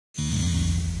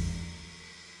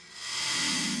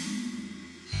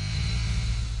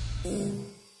A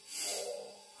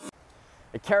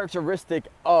characteristic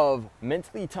of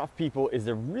mentally tough people is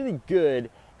they're really good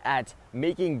at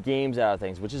making games out of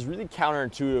things, which is really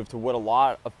counterintuitive to what a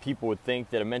lot of people would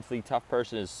think, that a mentally tough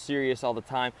person is serious all the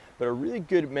time. But a really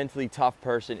good mentally tough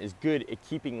person is good at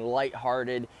keeping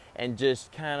lighthearted and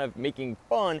just kind of making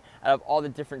fun out of all the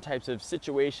different types of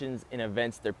situations and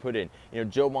events they're put in. You know,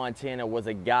 Joe Montana was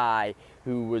a guy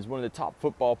who was one of the top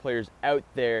football players out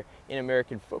there in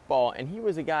American football, and he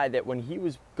was a guy that when he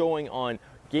was going on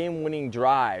game-winning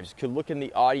drives could look in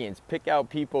the audience, pick out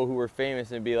people who were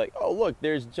famous and be like, oh look,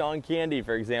 there's John Candy,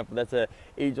 for example. That's a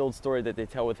age-old story that they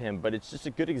tell with him, but it's just a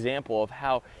good example of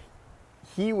how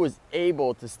he was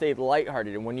able to stay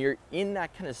lighthearted. And when you're in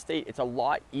that kind of state, it's a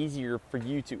lot easier for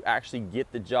you to actually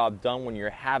get the job done when you're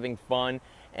having fun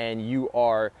and you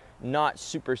are not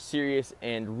super serious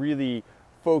and really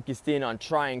focused in on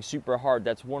trying super hard.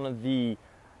 That's one of the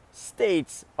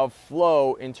states of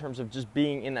flow, in terms of just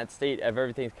being in that state of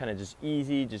everything's kind of just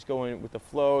easy, just going with the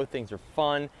flow, things are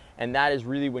fun. And that is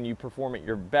really when you perform at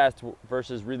your best,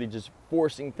 versus really just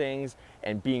forcing things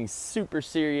and being super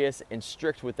serious and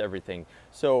strict with everything.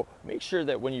 So make sure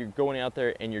that when you're going out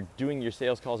there and you're doing your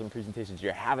sales calls and presentations,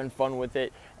 you're having fun with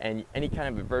it, and any kind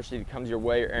of adversity that comes your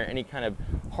way, or any kind of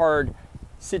hard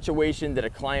situation that a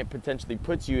client potentially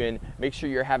puts you in, make sure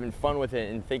you're having fun with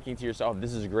it and thinking to yourself,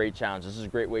 this is a great challenge, this is a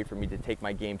great way for me to take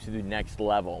my game to the next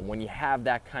level. And when you have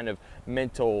that kind of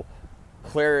mental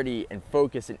clarity and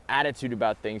focus and attitude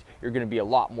about things, you're going to be a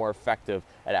lot more effective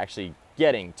at actually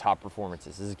getting top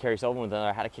performances. This is Kerry Sullivan with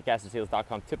another How to Kick Ass at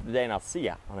Sales.com tip of the day, and I'll see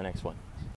ya on the next one.